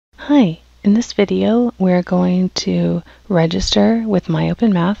Hi, in this video we're going to register with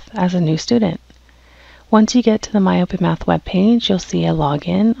MyOpenMath as a new student. Once you get to the MyOpenMath webpage, you'll see a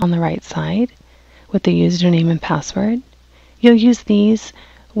login on the right side with the username and password. You'll use these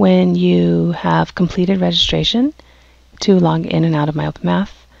when you have completed registration to log in and out of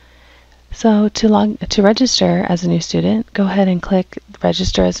MyOpenMath. So to register as a new student, go ahead and click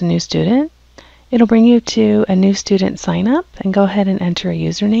Register as a new student. It'll bring you to a new student sign up and go ahead and enter a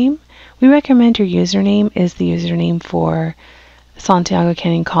username. We recommend your username is the username for Santiago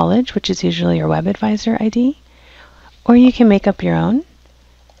Canyon College, which is usually your web advisor ID, or you can make up your own.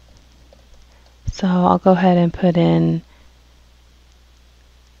 So I'll go ahead and put in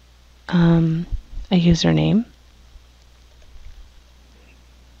a username.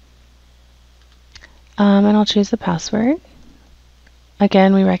 And I'll choose the password.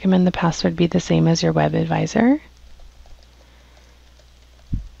 Again, we recommend the password be the same as your web advisor.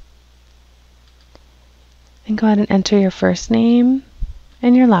 And go ahead and enter your first name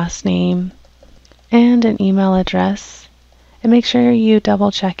and your last name and an email address. And make sure you double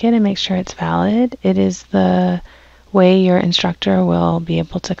check it and make sure it's valid. It is the way your instructor will be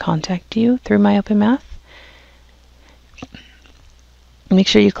able to contact you through MyOpenMath. Make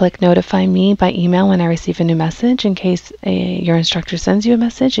sure you click Notify Me by email when I receive a new message. In case your instructor sends you a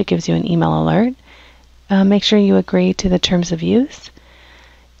message, it gives you an email alert. Make sure you agree to the terms of use.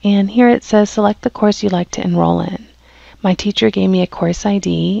 And here it says, select the course you'd like to enroll in. My teacher gave me a course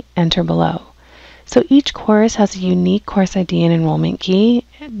ID, enter below. So each course has a unique course ID and enrollment key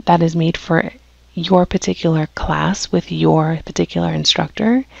that is made for your particular class with your particular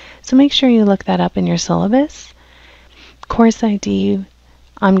instructor. So make sure you look that up in your syllabus. Course ID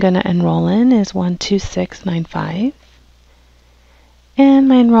I'm going to enroll in is 12695, and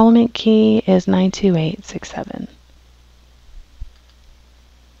my enrollment key is 92867.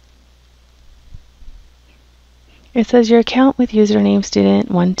 It says your account with username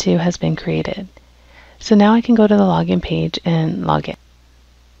student12 has been created. So now I can go to the login page and log in.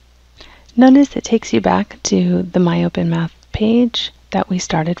 Notice it takes you back to the MyOpenMath page that we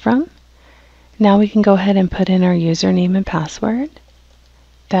started from. Now we can go ahead and put in our username and password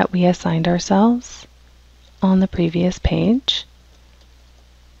that we assigned ourselves on the previous page.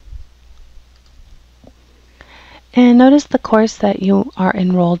 And notice the course that you are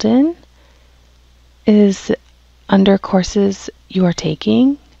enrolled in is under courses you are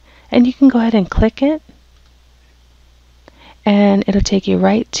taking, and you can go ahead and click it and it'll take you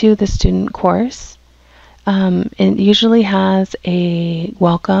right to the student course. It usually has a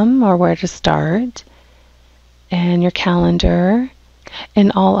welcome or where to start and your calendar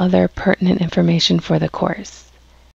and all other pertinent information for the course.